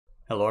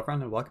Hello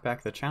everyone and welcome back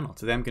to the channel.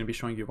 Today I'm going to be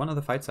showing you one of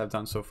the fights I've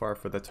done so far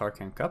for the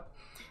Tarkan Cup.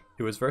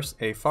 It was versus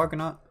a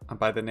Foggernaut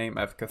by the name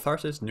of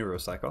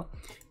Katharsys-Neurocycle.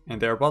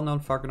 And they're a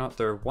well-known Foggernaut.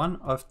 They're one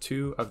of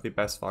two of the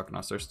best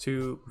Foggernauts. There's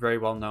two very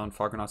well-known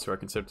Foggernauts who are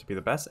considered to be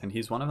the best, and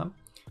he's one of them.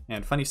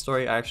 And funny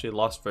story, I actually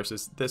lost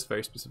versus this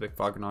very specific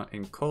Foggernaut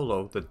in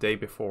Colo the day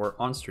before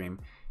on stream,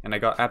 and I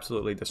got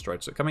absolutely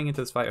destroyed. So coming into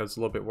this fight, I was a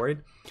little bit worried.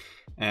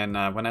 And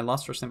when I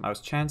lost versus him, I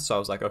was chanced, so I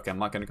was like, okay, I'm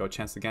not going to go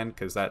chance again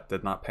because that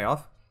did not pay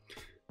off.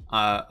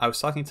 I was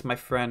talking to my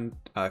friend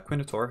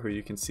Quinator, who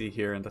you can see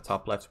here in the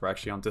top left. We're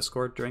actually on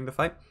Discord during the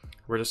fight.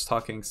 We're just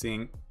talking,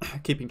 seeing,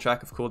 keeping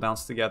track of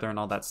cooldowns together and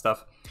all that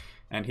stuff.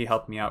 And he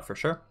helped me out for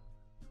sure.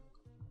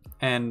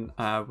 And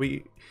I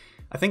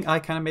think I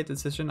kind of made the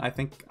decision.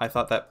 I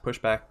thought that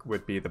pushback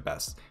would be the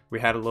best. We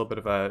had a little bit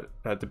of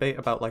a debate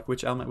about like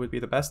which element would be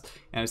the best.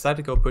 And I decided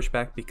to go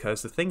pushback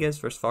because the thing is,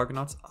 versus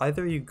Foggernauts,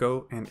 either you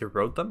go and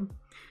erode them,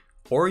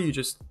 or you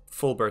just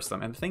full burst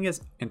them. And the thing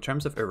is, in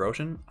terms of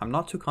erosion, I'm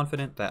not too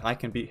confident that I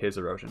can beat his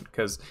erosion,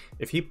 because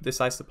if he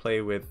decides to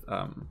play with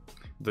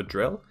the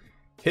drill,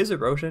 his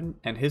erosion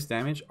and his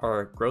damage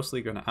are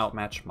grossly going to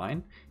outmatch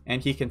mine,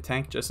 and he can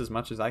tank just as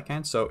much as I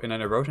can. So in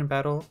an erosion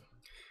battle,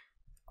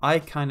 I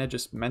kind of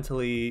just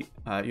mentally,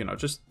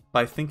 just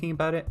by thinking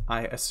about it,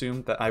 I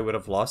assumed that I would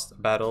have lost a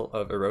battle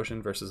of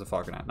erosion versus a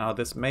Foggernaut. Now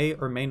this may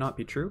or may not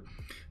be true,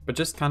 but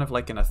just kind of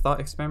like in a thought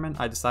experiment,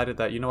 I decided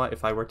that, you know what,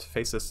 if I were to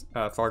face this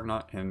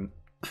Foggernaut in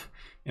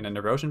an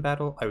erosion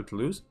battle, I would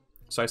lose.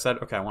 So I said,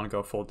 okay, I want to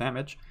go full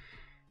damage.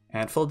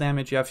 And full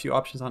damage, you have a few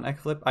options on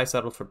Ekflip. I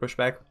settled for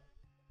pushback,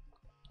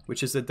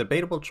 which is a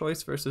debatable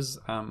choice versus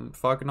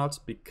Foggernauts,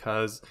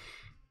 because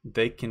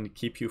they can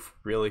keep you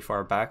really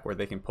far back, or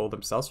they can pull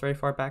themselves very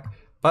far back.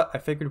 But I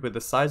figured with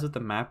the size of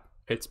the map,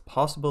 it's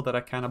possible that I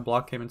kind of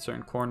block him in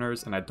certain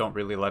corners and I don't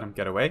really let him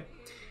get away.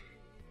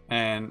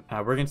 And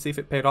we're going to see if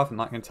it paid off. I'm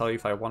not going to tell you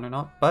if I won or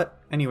not.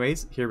 But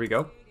anyways, here we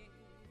go.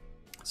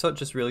 So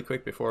just really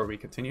quick before we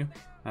continue,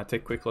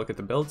 take a quick look at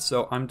the build.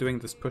 So I'm doing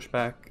this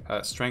pushback,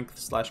 strength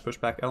slash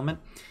pushback element.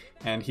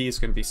 And he's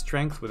going to be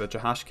strength with a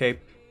Jahash cape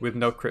with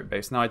no crit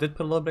base. Now I did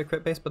put a little bit of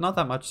crit base, but not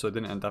that much, so it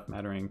didn't end up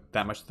mattering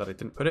that much that I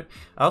didn't put it.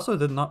 I also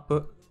did not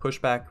put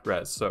pushback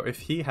res, so if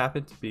he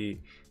happened to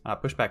be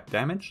pushback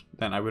damage,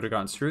 then I would have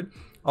gotten screwed.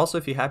 Also,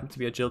 if he happened to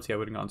be agility, I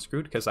would have gotten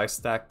screwed, because I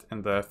stacked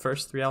in the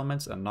first three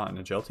elements and not in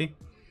agility.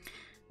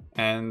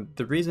 And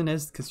the reason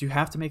is because you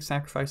have to make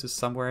sacrifices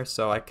somewhere,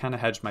 so I kind of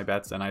hedged my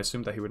bets, and I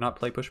assumed that he would not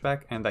play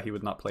pushback and that he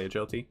would not play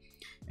agility.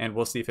 And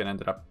we'll see if it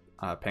ended up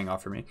paying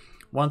off for me.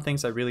 One of the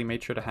things I really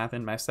made sure to have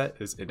in my set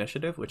is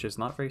initiative, which is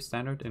not very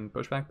standard in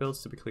pushback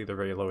builds. Typically they're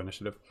very low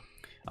initiative.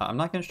 I'm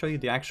not going to show you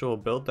the actual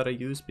build that I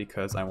use,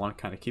 because I want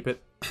to kind of keep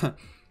it in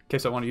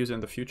case I want to use it in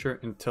the future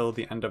until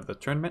the end of the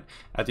tournament.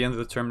 At the end of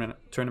the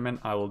tournament,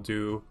 I will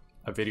do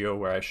a video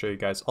where I show you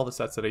guys all the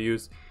sets that I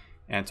use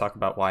and talk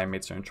about why I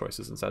made certain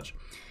choices and such.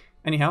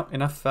 Anyhow,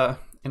 enough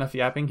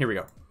yapping, here we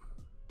go.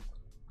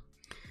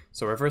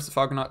 So reverse the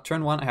Foggernaut.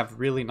 Turn 1, I have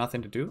really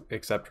nothing to do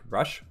except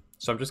rush.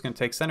 So I'm just going to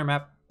take center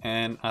map,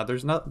 and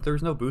there's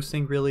no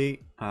boosting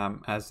really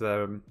as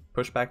a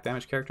pushback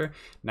damage character.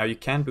 Now you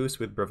can boost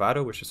with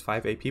Bravado, which is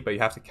 5 AP, but you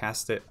have to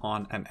cast it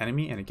on an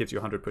enemy, and it gives you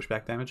 100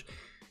 pushback damage.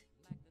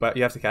 But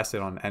you have to cast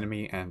it on an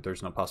enemy, and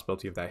there's no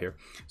possibility of that here.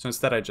 So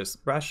instead I just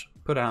rush,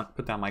 put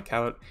down my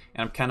Cowet,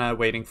 and I'm kind of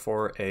waiting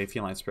for a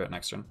Feline Spirit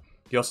next turn.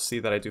 You also see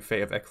that I do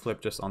Fate of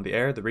Ekflip just on the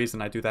air. The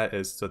reason I do that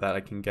is so that I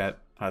can get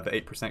the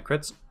 8%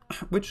 crits,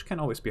 which can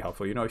always be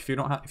helpful. You know, if you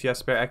have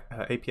spare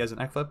AP as an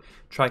Ekflip,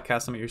 try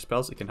cast some of your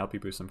spells. It can help you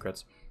boost some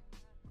crits.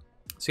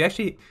 So you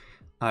actually,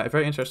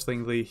 very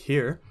interestingly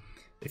here,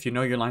 if you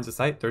know your lines of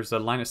sight, there's a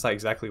line of sight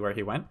exactly where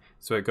he went.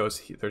 So it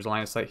goes, there's a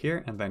line of sight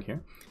here and then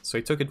here. So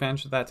he took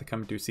advantage of that to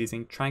come do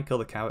seizing, try and kill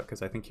the Cowet,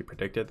 because I think he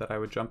predicted that I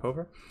would jump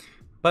over.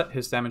 But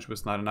his damage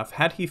was not enough.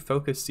 Had he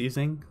focused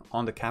seizing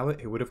on the Cowet,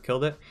 he would have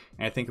killed it,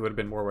 and I think it would have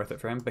been more worth it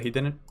for him, but he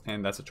didn't,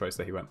 and that's a choice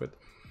that he went with.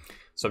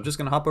 So I'm just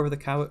going to hop over the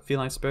Cowet,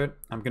 Feline Spirit.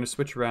 I'm going to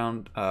switch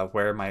around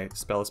where my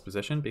spell is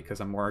positioned, because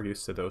I'm more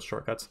used to those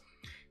shortcuts,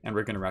 and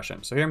we're going to rush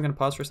in. So here I'm going to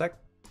pause for a sec.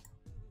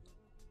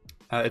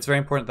 It's very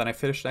important that I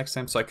finish next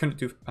time, so I couldn't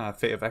do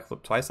Fate of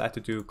Ekflip twice. I had to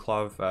do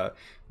Claw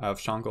of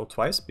Shangol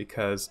twice,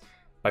 because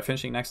by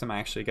finishing next time I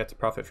actually get to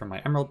profit from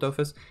my Emerald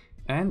Dofus,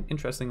 and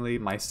interestingly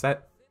my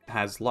set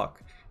has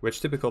luck,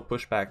 which typical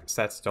pushback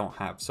sets don't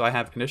have. So I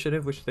have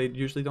initiative, which they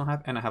usually don't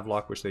have, and I have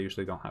luck, which they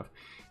usually don't have.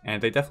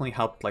 And they definitely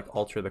helped like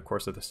alter the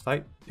course of this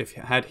fight.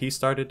 Had he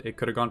started, it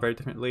could have gone very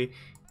differently,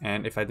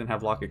 and if I didn't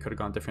have luck, it could have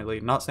gone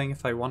differently. Not saying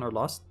if I won or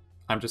lost,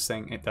 I'm just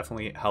saying it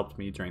definitely helped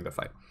me during the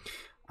fight.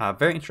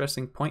 Very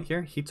interesting point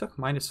here, he took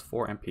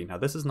 -4 MP. Now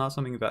this is not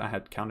something that I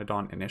had counted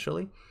on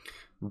initially,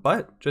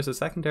 but just a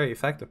secondary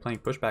effect of playing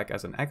pushback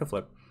as an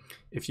Ekflip.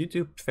 If you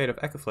do Fate of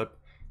Ekflip,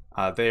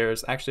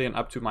 there's actually an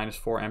up to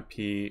 -4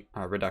 MP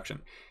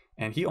reduction.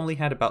 And he only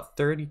had about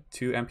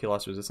 32 MP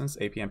loss resistance,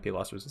 AP MP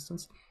loss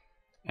resistance.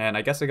 And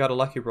I guess I got a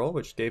lucky roll,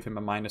 which gave him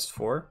a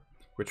 -4,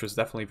 which was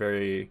definitely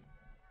very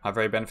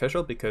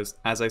beneficial, because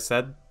as I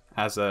said,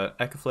 as a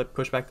Echo Flip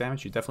pushback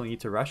damage, you definitely need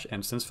to rush,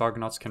 and since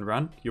Foggernauts can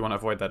run, you want to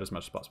avoid that as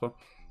much as possible.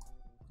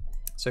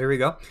 So here we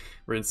go.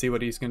 We're going to see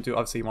what he's going to do.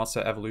 Obviously, he wants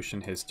to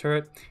evolution his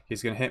turret.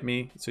 He's going to hit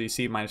me. So you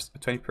see minus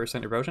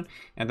 20% erosion.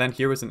 And then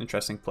here was an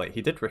interesting play.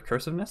 He did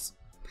recursiveness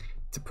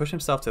to push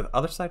himself to the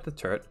other side of the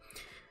turret.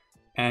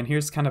 And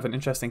here's kind of an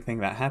interesting thing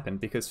that happened,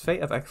 because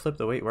Fate of Echo Flip,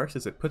 the way it works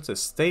is it puts a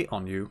state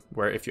on you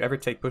where if you ever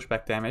take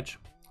pushback damage,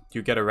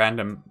 you get a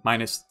random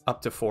minus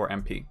up to 4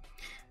 MP.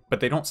 But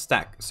they don't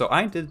stack. So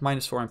I did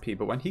minus 4 MP,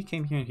 but when he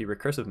came here and he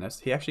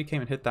recursiveness, he actually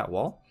came and hit that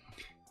wall.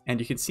 And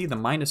you can see the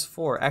minus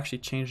 4 actually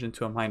changed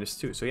into a minus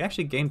 2. So he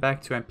actually gained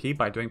back 2 MP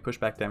by doing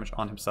pushback damage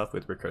on himself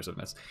with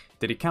recursiveness.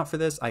 Did he count for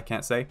this? I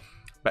can't say.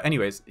 But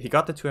anyways, he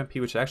got the 2 MP,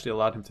 which actually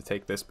allowed him to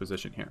take this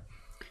position here.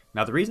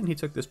 Now the reason he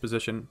took this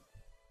position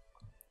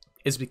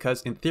is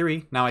because in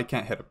theory, now I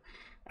can't hit him.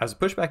 As a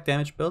pushback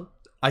damage build,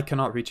 I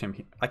cannot reach him.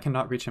 I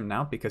cannot reach him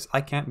now because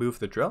I can't move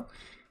the drill.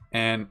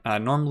 And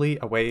normally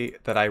a way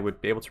that I would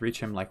be able to reach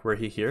him, like where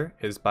he here,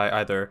 is by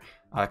either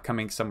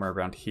coming somewhere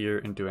around here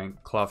and doing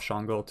Claw of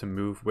Shongle to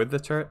move with the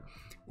turret,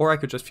 or I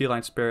could just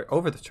Feline Spirit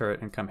over the turret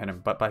and come hit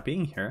him. But by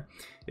being here,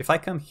 if I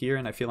come here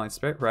and I Feline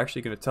Spirit, we're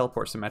actually going to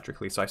teleport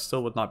symmetrically, so I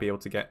still would not be able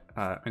to get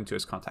into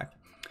his contact.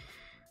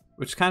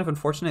 Which is kind of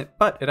unfortunate,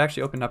 but it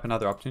actually opened up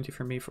another opportunity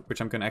for me,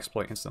 which I'm going to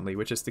exploit instantly,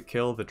 which is to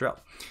kill the drill.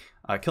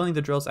 Killing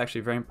the drill is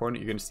actually very important.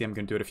 You're going to see I'm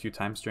going to do it a few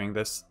times during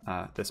this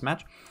this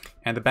match.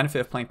 And the benefit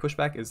of playing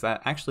pushback is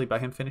that actually by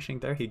him finishing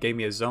there, he gave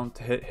me a zone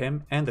to hit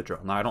him and the drill.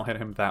 Now I don't hit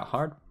him that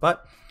hard,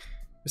 but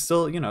it's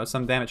still, you know,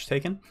 some damage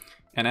taken,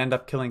 and I end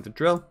up killing the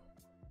drill.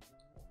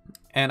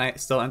 And I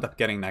still end up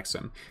getting next to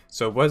him.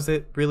 So was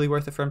it really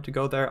worth it for him to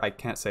go there? I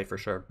can't say for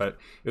sure, but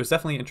it was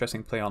definitely an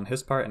interesting play on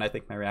his part, and I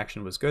think my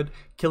reaction was good.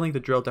 Killing the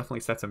drill definitely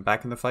sets him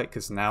back in the fight,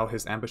 because now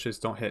his ambushes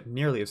don't hit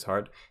nearly as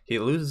hard. He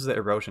loses the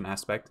erosion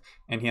aspect,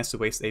 and he has to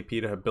waste AP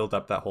to build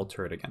up that whole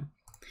turret again.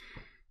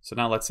 So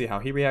now let's see how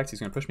he reacts. He's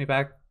going to push me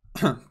back.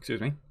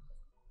 Excuse me.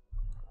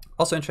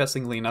 Also,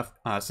 interestingly enough,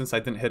 since I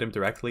didn't hit him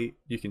directly,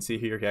 you can see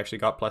here he actually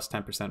got plus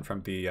 10%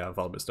 from the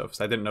Volbus Dofus.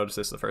 I didn't notice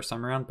this the first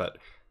time around, but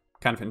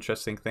kind of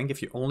interesting thing.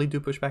 If you only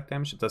do pushback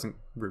damage, it doesn't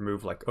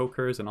remove like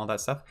Ochres and all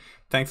that stuff.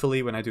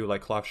 Thankfully, when I do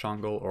like Claw of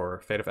Shongle or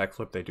Fate of Echo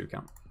Flip, they do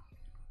count.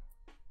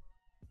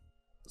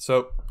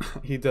 So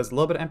he does a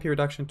little bit of MP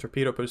reduction,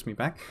 Torpedo pushes me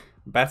back,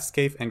 Bat's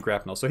Cave, and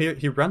Grapnel. So here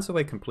he runs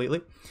away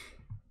completely.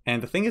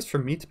 And the thing is, for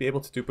me to be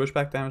able to do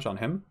pushback damage on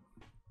him,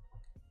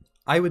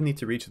 I would need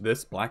to reach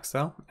this black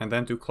cell and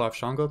then do Claw of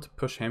Shongle to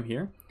push him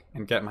here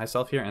and get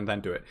myself here and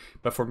then do it.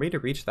 But for me to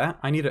reach that,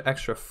 I need an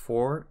extra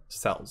 4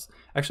 cells.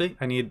 Actually,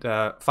 I need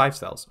 5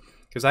 cells,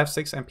 because I have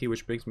 6 MP,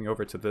 which brings me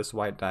over to this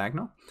white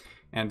diagonal.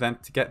 And then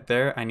to get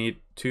there, I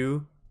need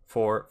 2,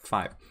 4,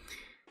 5.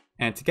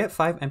 And to get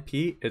 5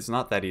 MP is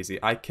not that easy.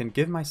 I can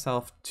give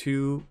myself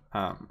 2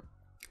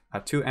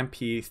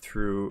 MP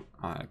through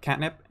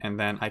Catnip, and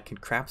then I can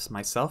craps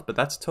myself, but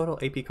that's total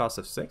AP cost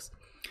of 6.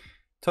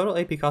 Total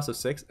AP cost of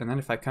 6, and then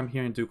if I come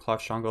here and do Claw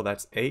of Shongle,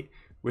 that's 8.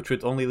 Which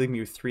would only leave me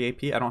with 3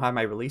 AP. I don't have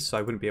my release, so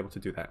I wouldn't be able to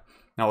do that.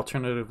 Now,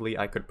 alternatively,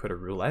 I could put a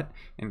roulette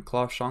and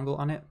Claw of Shongle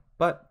on it,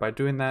 but by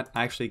doing that,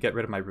 I actually get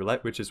rid of my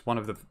roulette, which is one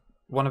of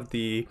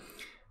the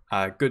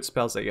good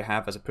spells that you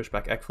have as a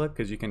pushback Echo Flip,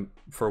 because you can,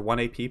 for 1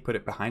 AP, put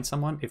it behind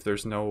someone if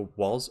there's no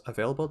walls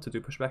available to do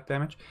pushback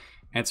damage,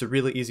 and it's a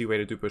really easy way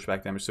to do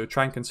pushback damage, so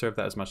try and conserve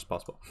that as much as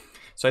possible.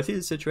 So I see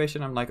the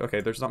situation, I'm like, okay,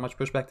 there's not much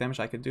pushback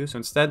damage I can do, so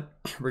instead,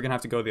 we're gonna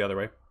have to go the other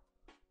way.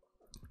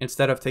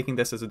 Instead of taking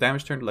this as a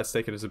damage turn, let's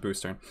take it as a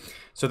boost turn.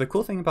 So the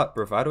cool thing about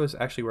Bravado is it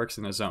actually works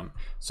in a zone.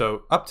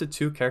 So up to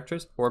 2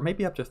 characters, or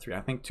maybe up to 3, I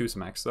think 2's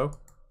max though.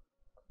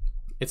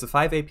 It's a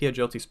 5 AP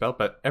agility spell,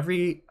 but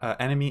every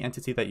enemy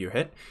entity that you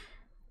hit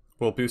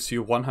will boost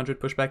you 100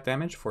 pushback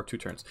damage for 2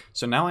 turns.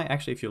 So now I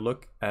actually, if you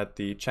look at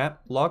the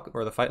chat log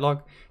or the fight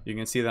log, you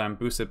can see that I'm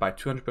boosted by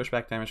 200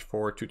 pushback damage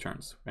for 2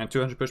 turns. And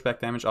 200 pushback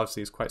damage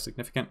obviously is quite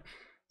significant.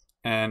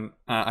 And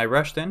I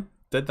rushed in,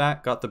 did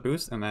that, got the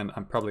boost, and then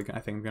I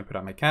think I'm going to put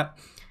out my cat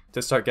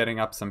to start getting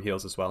up some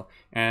heals as well.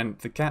 And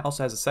the cat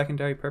also has a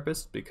secondary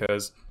purpose,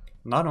 because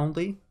not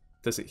only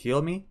does it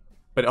heal me,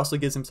 but it also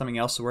gives him something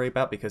else to worry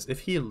about, because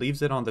if he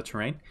leaves it on the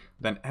terrain,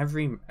 then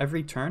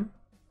every turn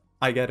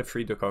I get a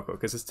free Dokoko,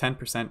 because it's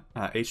 10%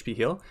 HP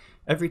heal.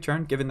 Every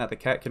turn, given that the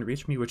cat can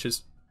reach me, which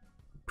is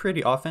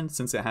pretty often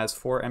since it has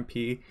 4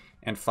 MP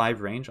and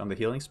 5 range on the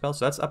healing spell,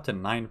 so that's up to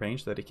 9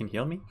 range that it can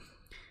heal me.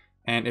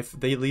 And if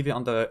they leave it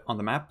on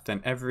the map,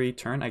 then every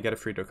turn I get a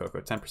free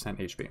Dokoko, 10%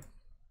 HP.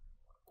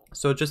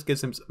 So it just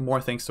gives him more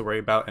things to worry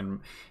about,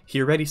 and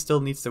he already still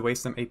needs to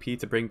waste some AP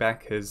to bring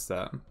back his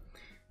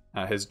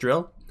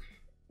drill.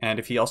 And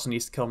if he also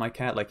needs to kill my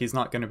cat, like, he's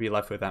not going to be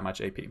left with that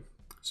much AP.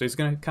 So he's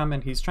going to come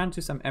and he's trying to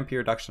do some MP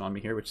reduction on me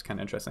here, which is kind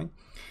of interesting.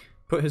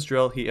 Put his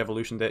drill, he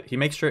evolutioned it. He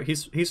makes sure,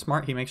 he's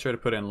smart, he makes sure to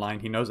put it in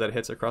line. He knows that it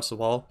hits across the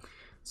wall.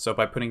 So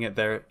by putting it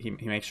there, he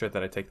makes sure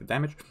that I take the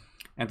damage.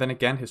 And then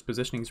again, his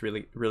positioning is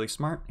really, really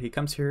smart. He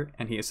comes here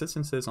and he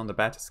assistances on the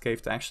Bat's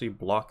Cave to actually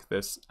block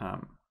this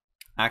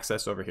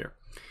access over here.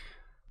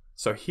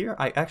 So here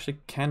I actually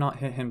cannot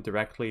hit him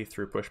directly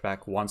through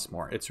pushback once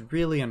more. It's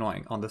really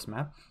annoying on this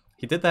map.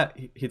 He did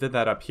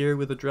that up here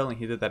with the drill, and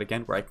he did that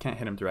again where I can't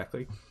hit him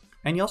directly.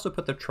 And he also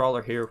put the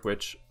trawler here,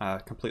 which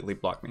completely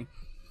blocked me.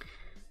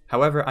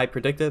 However, I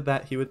predicted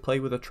that he would play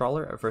with a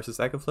trawler versus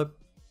Echo Flip.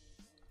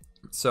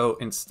 So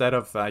instead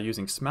of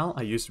using Smell,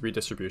 I used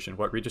Redistribution.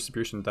 What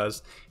Redistribution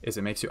does is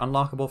it makes you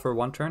unlockable for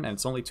one turn, and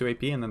it's only 2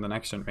 AP, and then the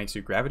next turn it makes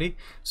you Gravity.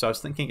 So I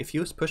was thinking if he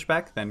was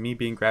Pushback, then me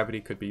being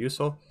Gravity could be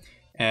useful.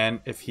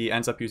 And if he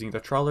ends up using the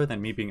trawler,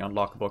 then me being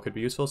unlockable could be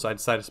useful. So I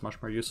decided it's much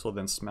more useful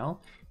than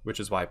Smell, which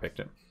is why I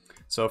picked it.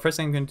 So first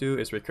thing I'm going to do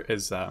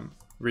is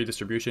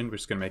Redistribution,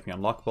 which is going to make me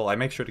unlockable. I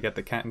make sure to get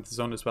the cat into the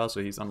zone as well,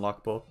 so he's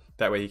unlockable.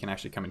 That way he can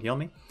actually come and heal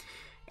me.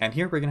 And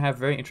here we're going to have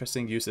very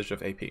interesting usage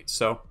of AP.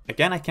 So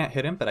again, I can't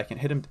hit him, but I can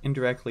hit him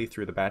indirectly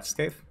through the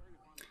Batcave.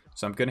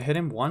 So I'm going to hit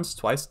him once,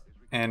 twice,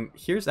 and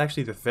here's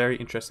actually the very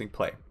interesting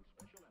play.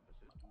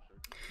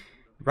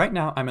 Right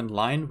now I'm in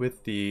line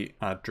with the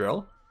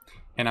drill,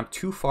 and I'm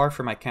too far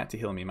for my cat to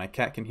heal me. My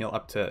cat can heal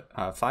up to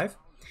 5.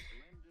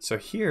 So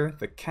here,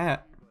 the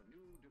cat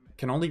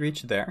can only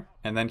reach there,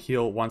 and then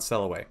heal 1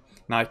 cell away.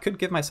 Now I could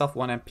give myself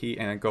 1 MP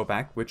and then go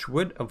back, which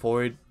would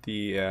avoid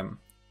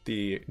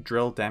the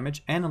drill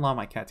damage and allow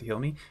my cat to heal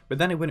me, but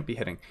then it wouldn't be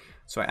hitting.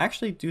 So I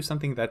actually do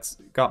something that's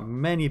got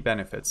many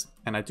benefits,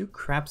 and I do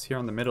craps here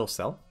on the middle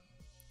cell.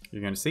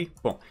 You're going to see,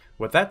 boom.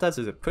 What that does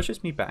is it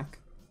pushes me back,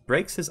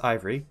 breaks his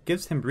ivory,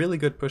 gives him really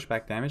good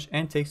pushback damage,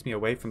 and takes me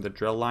away from the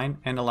drill line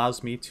and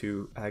allows me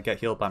to get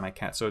healed by my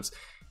cat. So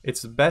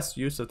it's the best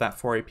use of that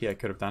 4 AP I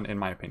could have done, in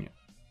my opinion.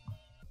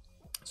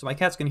 So my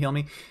cat's going to heal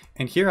me,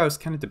 and here I was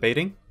kind of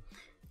debating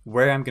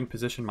where I'm going to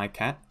position my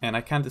cat, and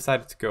I kind of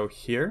decided to go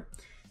here.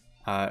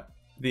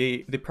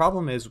 The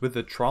problem is with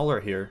the trawler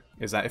here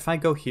is that if I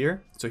go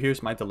here, so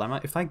here's my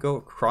dilemma, if I go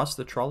across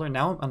the trawler,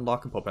 now I'm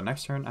unlockable, but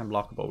next turn I'm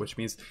lockable, which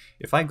means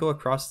if I go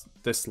across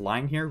this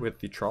line here with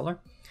the trawler,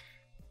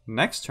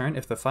 next turn,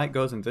 if the fight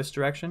goes in this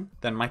direction,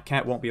 then my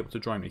cat won't be able to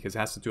join me because it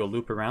has to do a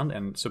loop around,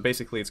 and so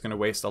basically it's going to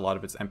waste a lot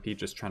of its MP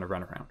just trying to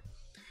run around.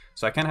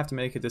 So I kind of have to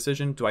make a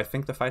decision. Do I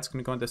think the fight's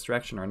going to go in this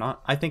direction or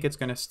not? I think it's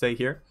going to stay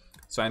here,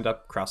 so I end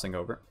up crossing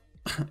over,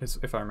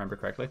 if I remember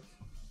correctly.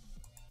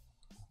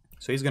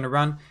 So he's going to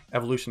run,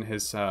 evolution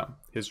his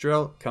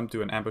drill, come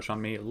do an ambush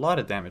on me. A lot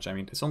of damage. I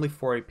mean, it's only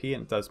 4 AP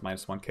and it does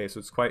 -1k, so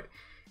it's quite,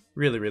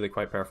 really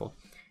quite powerful.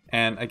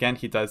 And again,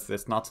 he does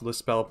this Nautilus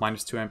spell,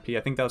 -2 MP.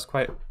 I think that was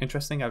quite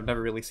interesting. I've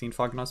never really seen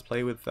Foggernauts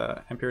play with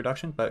MP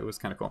reduction, but it was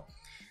kind of cool.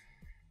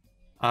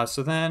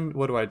 So then,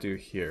 what do I do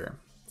here?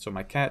 So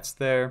my cat's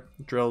there,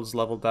 drill's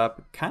leveled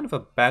up. Kind of a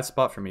bad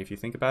spot for me if you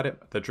think about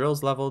it. The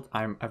drill's leveled,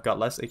 I've got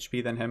less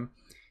HP than him,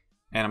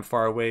 and I'm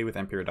far away with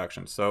MP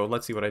reduction. So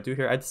let's see what I do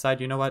here. I decide,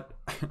 you know what,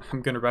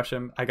 I'm going to rush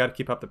him. I got to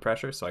keep up the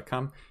pressure, so I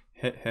come,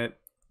 hit,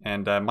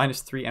 and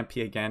 -3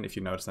 MP again, if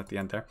you notice at the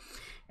end there.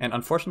 And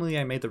unfortunately,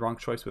 I made the wrong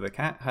choice with the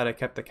cat. Had I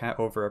kept the cat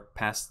over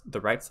past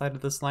the right side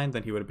of this line,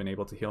 then he would have been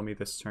able to heal me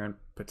this turn,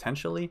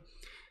 potentially.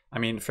 I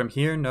mean, from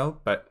here,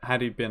 no, but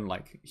had he been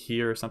like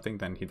here or something,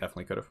 then he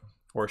definitely could have.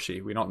 Or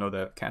she. We don't know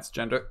the cat's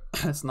gender.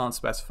 It's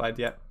non-specified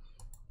yet.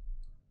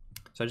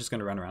 So I'm just going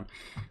to run around.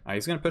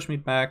 He's going to push me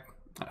back.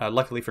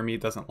 Luckily for me,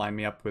 it doesn't line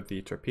me up with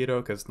the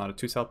torpedo because it's not a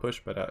 2-cell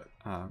push, but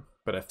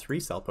a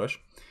 3-cell push.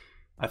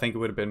 I think it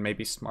would have been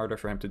maybe smarter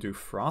for him to do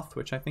Froth,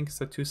 which I think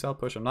is a 2-cell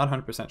push. I'm not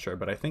 100% sure,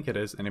 but I think it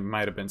is, and it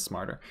might have been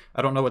smarter.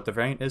 I don't know what the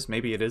variant is.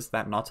 Maybe it is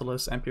that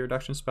Nautilus MP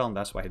reduction spell, and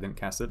that's why he didn't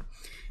cast it.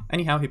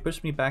 Anyhow, he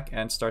pushed me back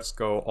and starts to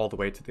go all the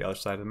way to the other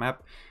side of the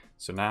map.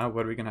 So now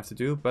what are we going to have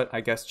to do? But I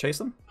guess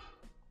chase him?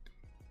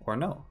 Or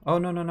no. Oh,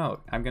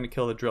 no. I'm going to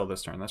kill the drill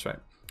this turn. That's right.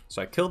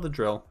 So I kill the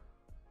drill,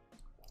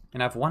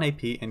 and I have 1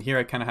 AP, and here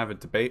I kind of have a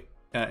debate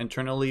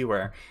internally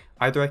where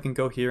either I can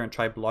go here and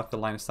try block the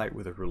line of sight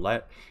with a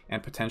roulette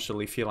and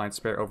potentially feline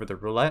spare over the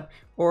roulette,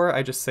 or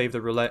I just save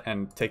the roulette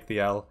and take the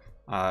L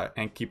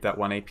and keep that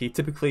 1 AP.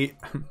 Typically,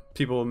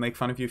 people will make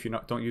fun of you if you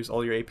don't use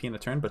all your AP in a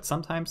turn, but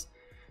sometimes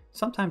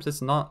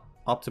it's not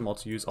optimal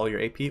to use all your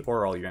AP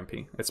or all your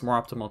MP. It's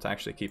more optimal to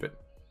actually keep it.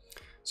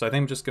 So I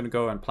think I'm just going to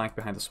go and plank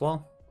behind this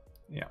wall.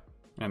 Yeah,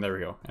 and there we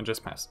go, and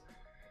just pass.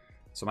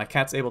 So my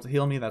cat's able to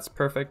heal me, that's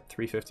perfect.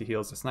 350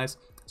 heals, that's nice.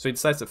 So he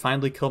decides to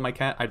finally kill my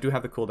cat. I do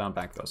have the cooldown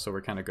back though, so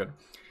we're kind of good.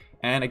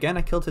 And again,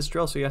 I killed his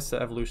drill, so he has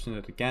to evolution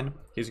it again.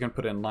 He's going to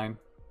put it in line.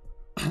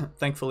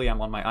 Thankfully,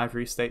 I'm on my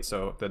ivory state,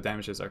 so the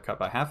damages are cut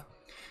by half.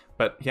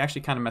 But he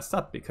actually kind of messed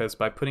up, because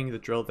by putting the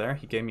drill there,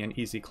 he gave me an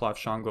easy Cloth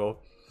Shango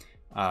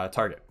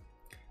target.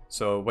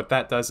 So what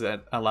that does,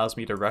 it allows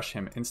me to rush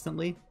him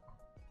instantly.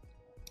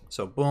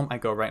 So boom, I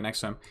go right next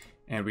to him,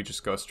 and we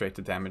just go straight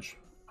to damage.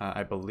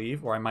 I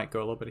believe, or I might go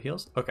a little bit of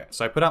heals. Okay,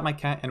 so I put out my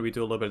cat and we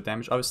do a little bit of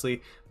damage.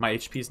 Obviously, my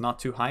HP is not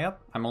too high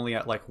up. I'm only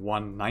at like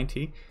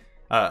 190.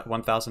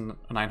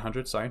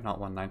 1,900, sorry, not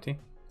 190.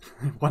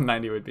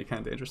 190 would be kind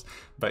of dangerous.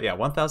 But yeah,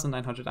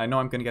 1,900. I know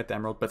I'm going to get the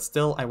emerald, but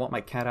still, I want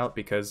my cat out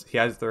because he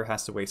either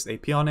has to waste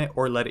AP on it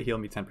or let it heal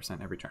me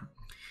 10% every turn.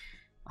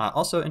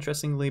 Also,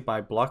 interestingly,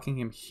 by blocking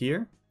him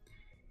here,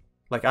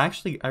 like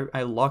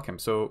I lock him.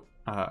 So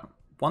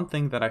one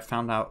thing that I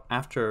found out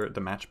after the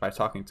match by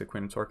talking to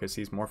Quinn and Torque is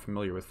he's more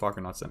familiar with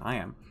Foggernauts than I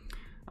am.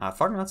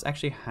 Foggernauts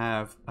actually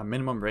have a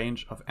minimum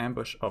range of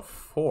ambush of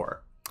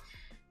 4,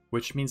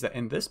 which means that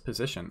in this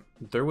position,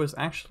 there was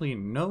actually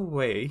no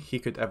way he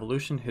could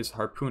evolution his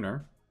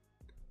Harpooner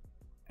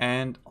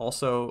and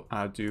also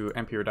do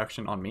MP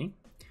reduction on me.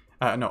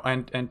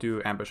 And do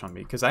ambush on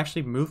me, because I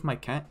actually move my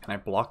cat and I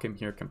block him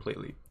here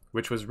completely,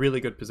 which was really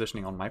good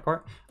positioning on my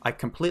part. I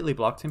completely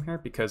blocked him here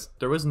because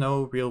there was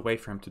no real way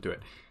for him to do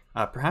it.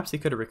 Perhaps he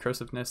could have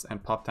recursiveness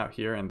and popped out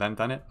here and then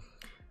done it,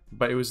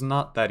 but it was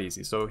not that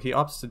easy. So he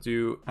opts to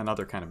do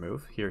another kind of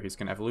move. Here he's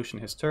going to evolution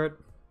his turret,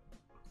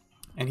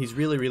 and he's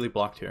really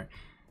blocked here.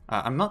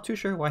 I'm not too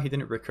sure why he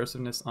didn't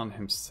recursiveness on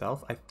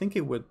himself. I think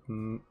it would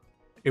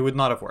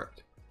not have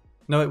worked.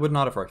 No, it would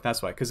not have worked,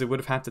 that's why, because it would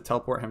have had to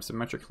teleport him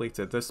symmetrically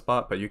to this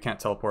spot, but you can't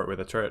teleport with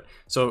a turret.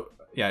 So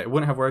yeah, it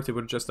wouldn't have worked, it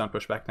would have just done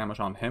pushback damage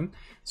on him.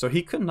 So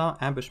he could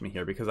not ambush me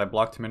here because I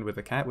blocked him in with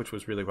the cat, which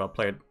was really well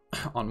played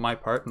on my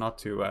part, not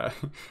to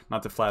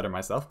flatter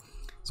myself.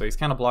 So he's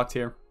kind of blocked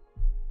here.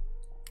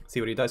 See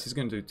what he does, he's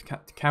going to do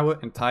Kawa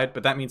and Tide,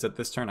 but that means that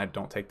this turn I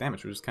don't take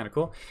damage, which is kind of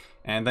cool.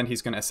 And then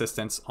he's going to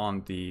assistance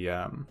on the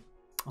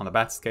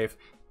Bat's Cave.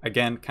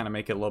 Again, kind of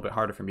make it a little bit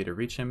harder for me to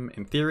reach him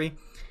in theory.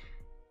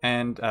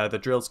 And the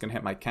drill's gonna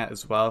hit my cat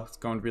as well. It's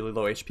going really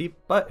low HP,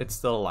 but it's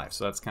still alive,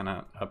 so that's kind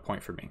of a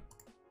point for me.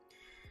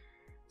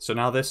 So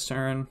now this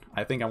turn,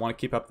 I think I want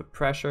to keep up the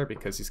pressure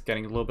because he's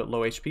getting a little bit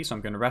low HP, so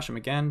I'm gonna rush him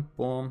again.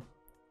 Boom,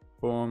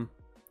 boom.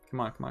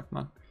 Come on.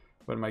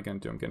 What am I gonna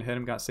do? I'm gonna hit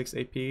him, got 6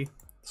 AP.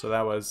 So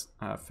that was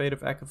Fate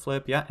of Echo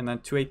Flip, yeah, and then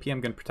 2 AP, I'm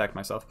gonna protect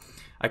myself.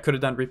 I could have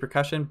done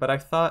Repercussion, but I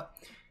thought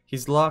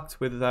he's locked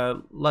with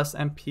less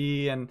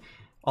MP and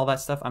all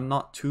that stuff. I'm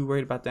not too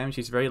worried about damage.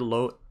 He's very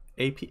low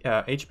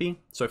HP,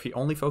 so if he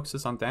only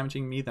focuses on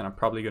damaging me, then I'm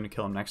probably going to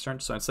kill him next turn.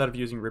 So instead of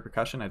using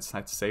Repercussion, I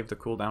decided to save the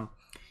cooldown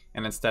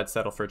and instead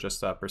settle for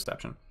just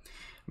Perception.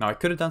 Now I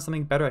could have done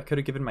something better. I could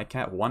have given my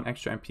cat 1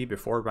 extra MP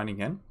before running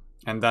in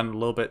and done a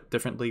little bit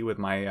differently with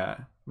my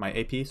my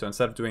AP. So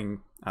instead of doing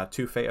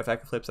 2 Fate of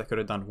Echo Flips, I could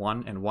have done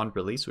 1 and 1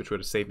 release, which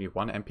would have saved me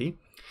 1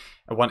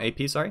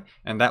 AP, sorry.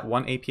 And that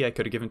 1 AP I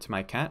could have given to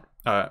my cat.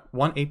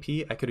 1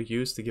 AP I could have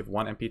used to give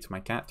 1 MP to my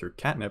cat through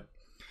Catnip,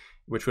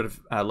 which would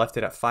have left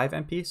it at 5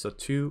 MP, so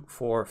 2,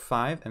 4,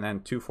 5, and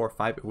then 2, 4,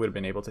 5, it would have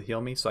been able to heal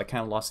me, so I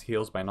kind of lost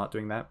heals by not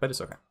doing that, but it's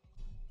okay.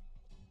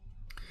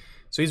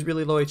 So he's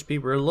really low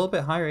HP, we're a little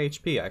bit higher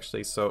HP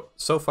actually, so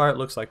far it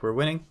looks like we're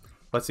winning.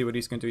 Let's see what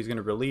he's going to do. He's going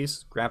to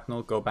release,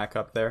 grapnel, go back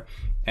up there,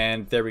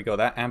 and there we go.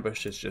 That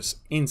ambush is just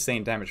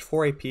insane damage,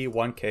 4 AP,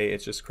 1k,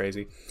 it's just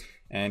crazy.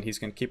 And he's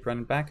going to keep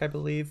running back, I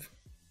believe.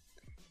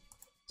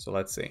 So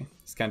let's see,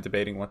 he's kind of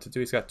debating what to do.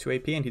 He's got 2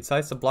 AP, and he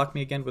decides to block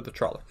me again with the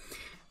Trawler.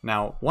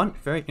 Now, one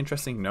very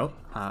interesting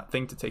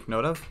thing to take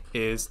note of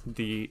is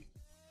the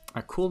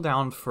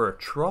cooldown for a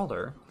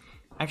Trawler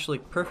actually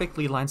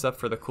perfectly lines up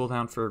for the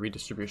cooldown for a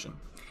redistribution.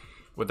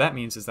 What that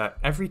means is that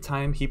every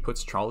time he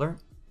puts Trawler,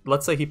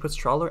 let's say he puts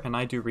Trawler and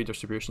I do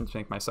redistribution to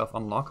make myself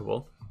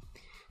unlockable,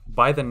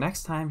 by the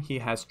next time he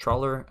has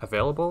Trawler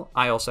available,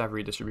 I also have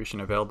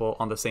redistribution available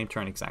on the same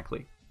turn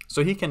exactly.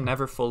 So he can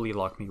never fully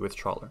lock me with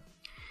Trawler.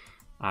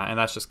 And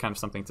that's just kind of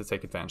something to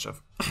take advantage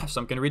of. So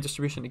I'm going to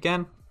redistribution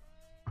again.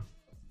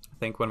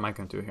 What am I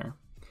going to do here?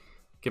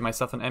 Give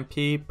myself an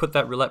MP, put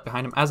that roulette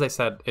behind him. As I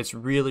said, it's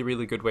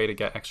really good way to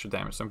get extra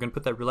damage. So I'm going to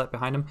put that roulette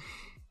behind him.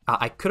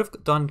 I could have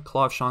done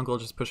Claw of Shangul,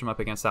 just push him up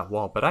against that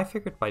wall, but I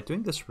figured by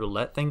doing this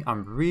roulette thing,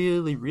 I'm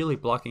really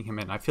blocking him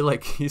in. I feel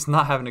like he's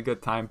not having a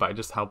good time by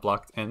just how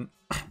blocked in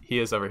he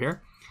is over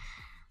here.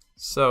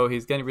 So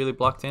he's getting really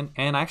blocked in,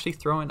 and I actually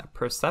throw in a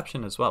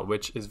Perception as well,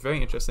 which is very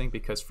interesting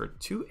because for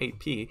 2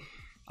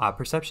 AP,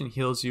 Perception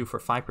heals you for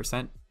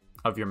 5%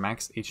 of your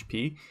max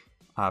HP.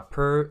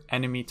 Per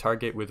enemy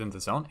target within the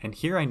zone, and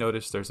here I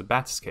noticed there's a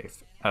Bat's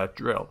Cave, a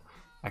Drill,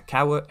 a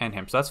Kawa, and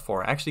him, so that's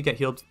 4. I actually get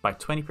healed by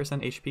 20%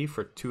 HP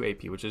for 2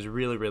 AP, which is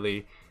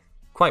really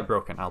quite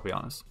broken, I'll be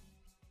honest.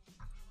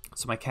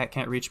 So my cat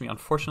can't reach me,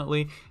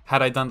 unfortunately.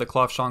 Had I done the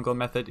Claw of Shangul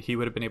method, he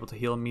would have been able to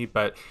heal me,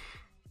 but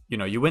you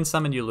know, you win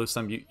some and you lose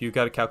some, you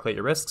got to calculate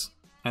your risks.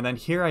 And then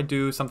here I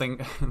do something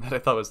that I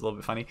thought was a little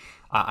bit funny.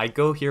 I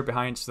go here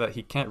behind so that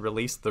he can't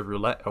release the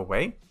roulette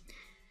away.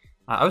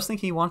 I was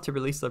thinking he wanted to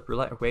release the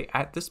roulette away.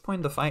 At this point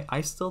in the fight, I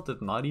still did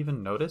not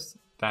even notice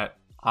that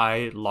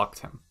I locked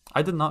him.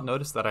 I did not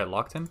notice that I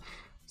locked him.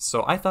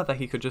 So I thought that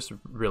he could just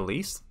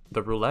release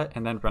the roulette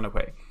and then run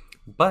away.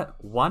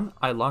 But 1,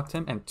 I locked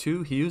him, and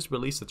 2, he used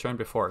release the turn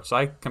before. So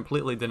I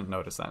completely didn't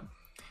notice that.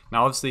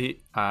 Now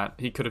obviously,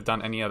 he could have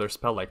done any other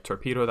spell like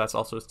Torpedo, that's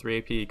also 3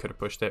 AP, he could have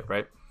pushed it,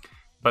 right?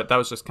 But that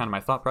was just kind of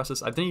my thought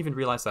process. I didn't even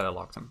realize that I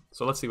locked him.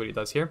 So let's see what he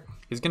does here.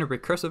 He's going to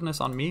Recursiveness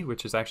on me,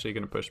 which is actually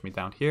going to push me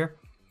down here.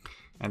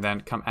 And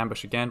then come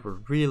ambush again. We're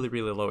really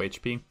low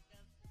HP.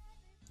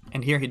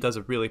 And here he does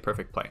a really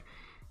perfect play.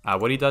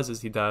 What he does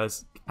is he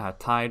does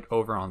Tide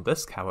over on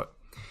this Kawa.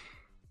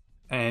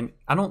 And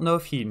I don't know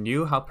if he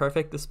knew how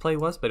perfect this play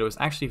was, but it was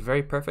actually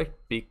very perfect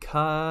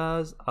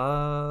because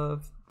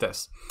of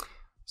this.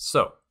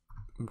 So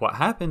what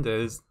happened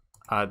is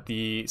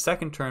The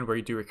second turn where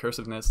you do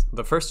recursiveness,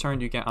 the first turn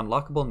you get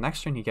unlockable,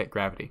 next turn you get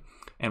gravity.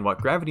 And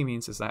what gravity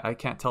means is that I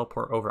can't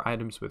teleport over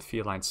items with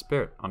feline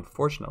spirit,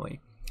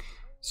 unfortunately.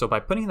 So by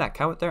putting that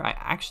cow there, I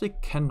actually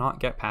cannot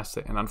get past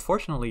it. And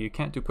unfortunately, you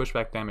can't do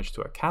pushback damage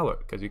to a cow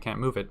because you can't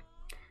move it.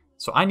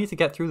 So I need to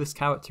get through this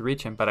cow to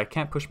reach him, but I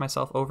can't push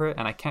myself over it,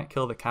 and I can't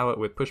kill the cow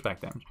with pushback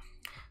damage.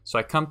 So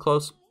I come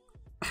close.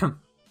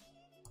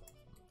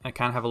 I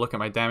kind of have a look at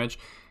my damage,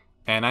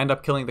 and I end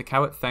up killing the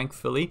cow,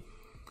 thankfully.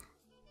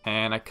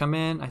 And I come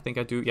in, I think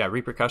I do, yeah,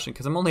 repercussion,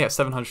 because I'm only at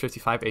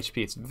 755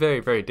 HP. It's very,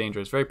 very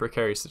dangerous, very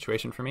precarious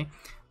situation for me.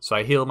 So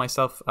I heal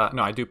myself,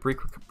 no, I do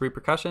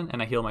repercussion,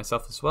 and I heal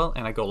myself as well,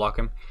 and I go lock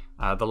him.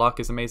 The lock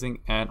is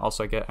amazing, and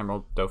also I get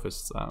Emerald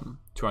Dofus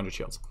 200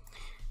 shields.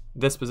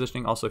 This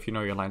positioning, also if you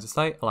know your lines of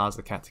sight, allows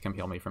the cat to come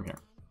heal me from here.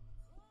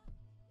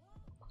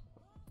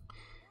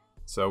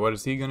 So what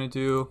is he going to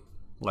do?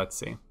 Let's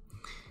see.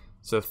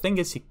 So the thing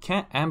is, he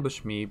can't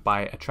ambush me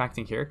by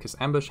attracting here, because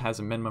ambush has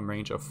a minimum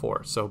range of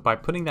 4. So by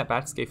putting that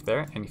Batscape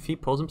there, and if he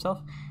pulls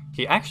himself,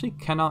 he actually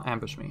cannot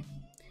ambush me,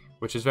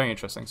 which is very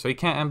interesting. So he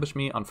can't ambush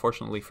me,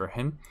 unfortunately for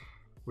him,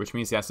 which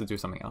means he has to do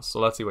something else. So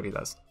let's see what he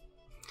does.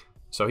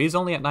 So he's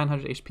only at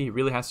 900 HP, he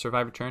really has to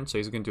survive a turn, so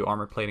he's going to do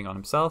armor plating on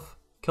himself,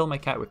 kill my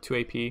cat with 2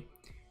 AP,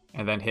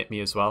 and then hit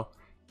me as well,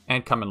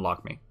 and come and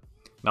lock me.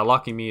 Now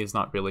locking me is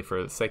not really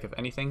for the sake of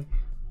anything,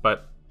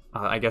 but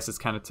I guess it's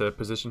kind of to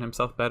position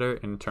himself better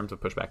in terms of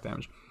pushback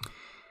damage.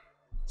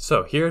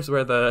 So here's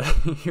where the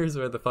here's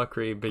where the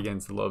fuckery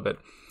begins a little bit.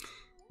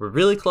 We're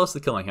really close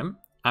to killing him.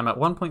 I'm at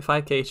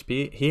 1.5k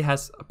HP. He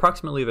has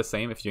approximately the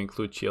same if you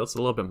include shields, a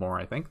little bit more,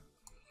 I think.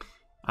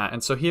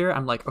 And so here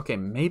I'm like, okay,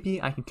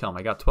 maybe I can kill him.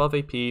 I got 12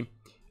 AP.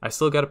 I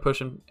still got to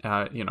push him,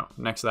 you know,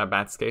 next to that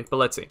Batscape, but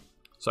let's see.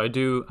 So I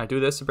do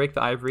this to break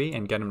the ivory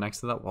and get him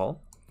next to that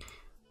wall.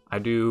 I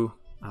do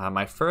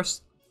my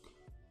first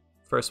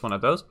one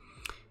of those.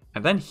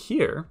 And then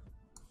here,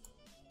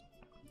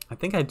 I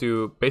think I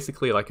do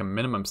basically like a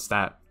minimum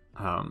stat.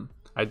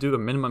 I do a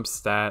minimum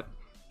stat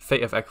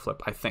Fate of X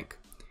Flip, I think.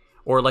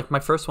 Or like my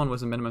first one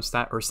was a minimum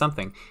stat or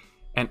something.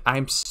 And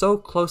I'm so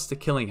close to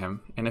killing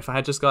him. And if I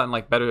had just gotten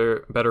like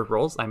better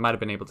rolls, I might have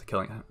been able to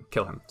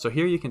kill him. So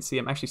here you can see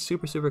I'm actually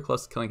super, super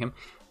close to killing him.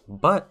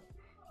 But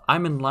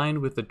I'm in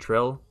line with the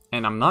drill.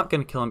 And I'm not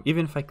going to kill him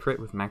even if I crit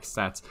with max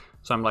stats.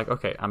 So I'm like,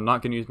 okay, I'm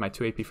not going to use my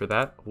 2 AP for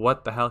that.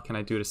 What the hell can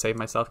I do to save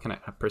myself? Can I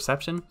have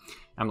perception?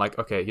 I'm like,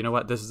 okay, you know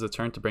what? This is a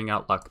turn to bring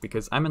out luck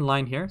because I'm in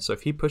line here. So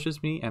if he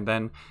pushes me and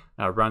then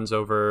runs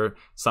over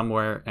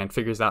somewhere and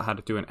figures out how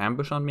to do an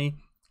ambush on me,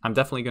 I'm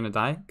definitely going to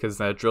die because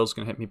the drill's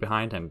going to hit me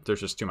behind and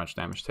there's just too much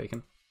damage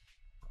taken.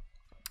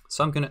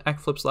 So I'm going to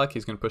X Flips luck.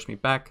 He's going to push me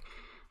back.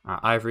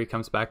 Ivory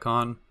comes back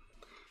on.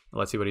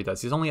 Let's see what he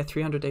does. He's only at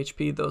 300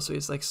 HP though, so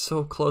he's like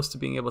so close to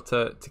being able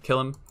to kill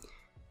him.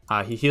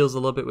 He heals a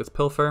little bit with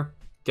Pilfer,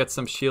 gets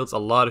some shields, a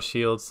lot of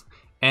shields,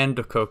 and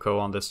Dokoko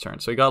on this turn.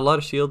 So he got a lot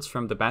of shields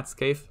from the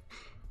Batscape,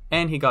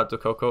 and he got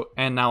Dokoko,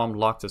 and now I'm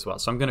locked as well.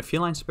 So I'm going to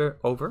Feline Spirit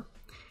over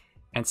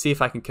and see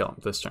if I can kill him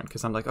this turn,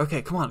 because I'm like,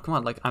 okay, come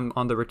on, like I'm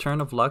on the return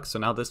of luck, so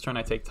now this turn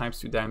I take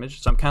 ×2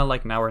 damage. So I'm kind of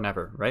like now or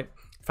never, right?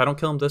 If I don't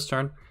kill him this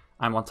turn,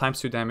 I'm on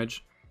 ×2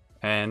 damage,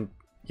 and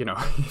you know,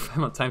 if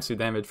I'm on ×2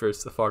 damage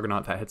versus the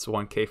Foggernaut that hits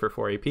 1k for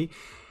 4 AP,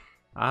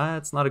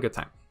 it's not a good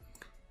time.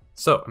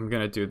 So I'm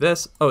going to do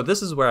this. Oh,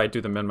 this is where I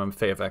do the minimum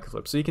Fate of X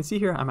Flip. So you can see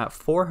here I'm at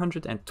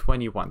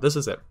 421. This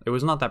is it. It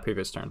was not that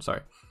previous turn,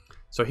 sorry.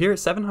 So here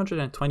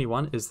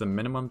 721 is the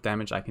minimum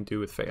damage I can do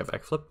with Fate of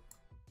X Flip.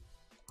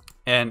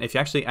 And if you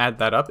actually add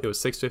that up, it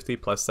was 650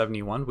 plus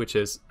 71, which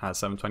is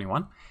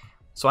 721.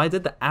 So I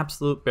did the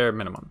absolute bare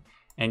minimum.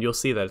 And you'll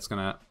see that it's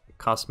going to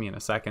cost me in a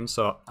second.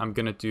 So I'm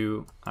going to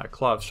do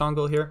Claw of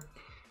Shongle here.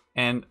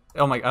 And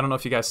oh my, I don't know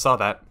if you guys saw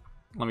that.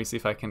 Let me see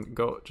if I can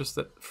go just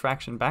a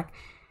fraction back.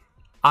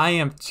 I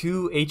am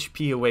 2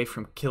 HP away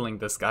from killing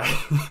this guy.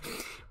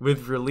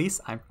 With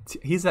release,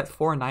 he's at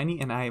 490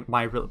 and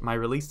my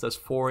release does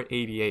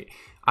 488.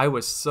 I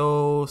was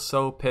so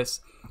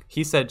pissed.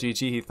 He said GG,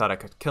 he thought I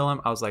could kill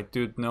him. I was like,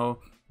 dude, no.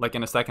 Like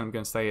in a second I'm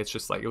going to say it's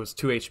just like it was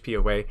 2 HP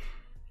away.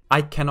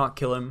 I cannot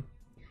kill him.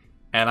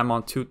 And I'm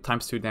on 2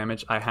 ×2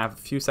 damage. I have a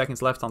few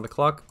seconds left on the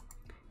clock.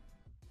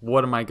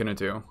 What am I going to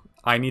do?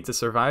 I need to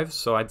survive,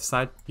 so I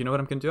decide, you know what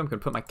I'm going to do? I'm going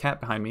to put my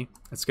cat behind me.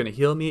 It's going to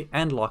heal me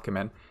and lock him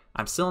in.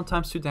 I'm still on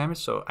 ×2 damage,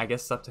 so I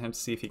guess it's up to him to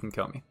see if he can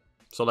kill me.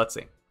 So let's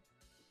see.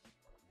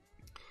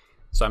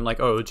 So I'm like,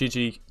 oh,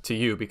 GG to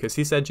you, because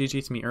he said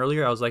GG to me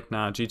earlier. I was like,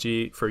 nah,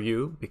 GG for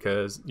you,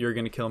 because you're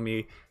going to kill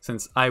me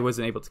since I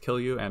wasn't able to kill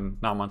you,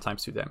 and now I'm on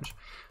 ×2 damage.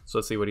 So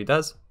let's see what he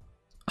does.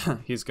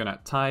 He's going to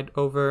tide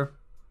over.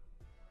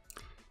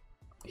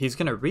 He's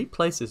going to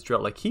replace his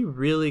drill. Like, he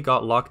really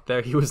got locked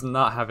there. He was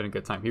not having a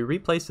good time. He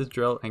replaced his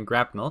drill and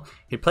grapnel.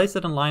 He placed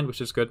it in line,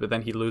 which is good, but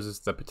then he loses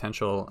the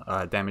potential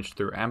damage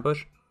through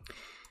ambush.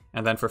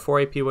 And then for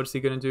 4 AP, what is he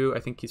going to do?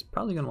 I think he's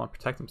probably going to want to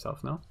protect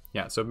himself, no?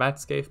 Yeah, so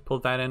Batscape,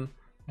 pulled that in,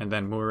 and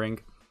then Mooring.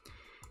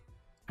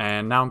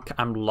 And now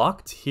I'm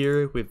locked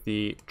here with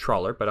the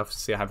Trawler, but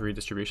obviously I have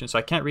redistribution, so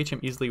I can't reach him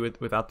easily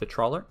without the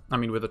Trawler. I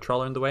mean, with the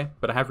Trawler in the way,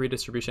 but I have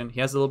redistribution.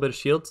 He has a little bit of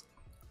shields,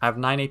 I have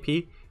 9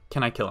 AP.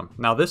 Can I kill him?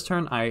 Now this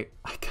turn I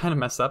kind of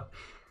messed up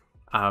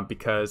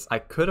because I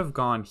could have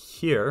gone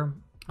here.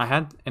 I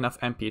had enough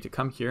MP to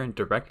come here and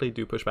directly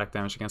do pushback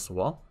damage against the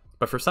wall.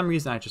 But for some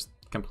reason I just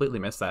completely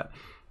missed that.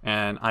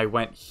 And I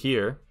went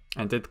here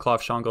and did Claw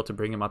of Shongle to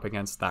bring him up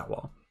against that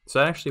wall. So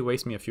that actually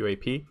wasted me a few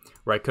AP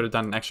where I could have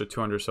done an extra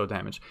 200 or so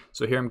damage.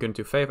 So here I'm going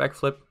to do Defy-X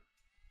flip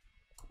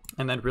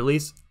and then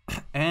release.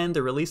 And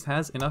the release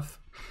has enough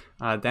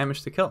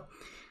damage to kill.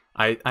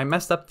 I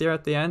messed up there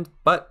at the end,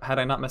 but had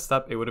I not messed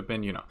up, it would have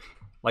been, you know,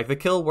 like the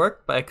kill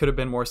worked, but I could have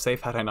been more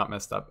safe had I not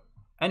messed up.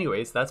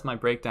 Anyways, that's my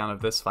breakdown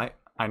of this fight.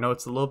 I know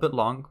it's a little bit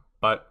long,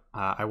 but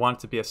I want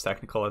it to be as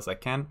technical as I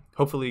can.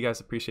 Hopefully you guys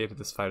appreciated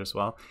this fight as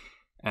well.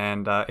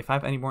 And if I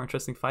have any more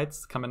interesting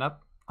fights coming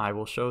up, I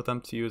will show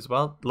them to you as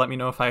well. Let me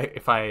know if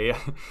I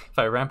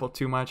rambled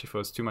too much, if it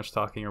was too much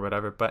talking or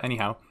whatever. But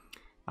anyhow,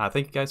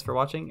 thank you guys for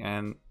watching,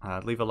 and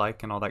leave a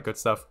like and all that good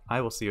stuff.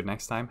 I will see you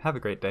next time. Have a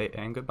great day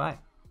and goodbye.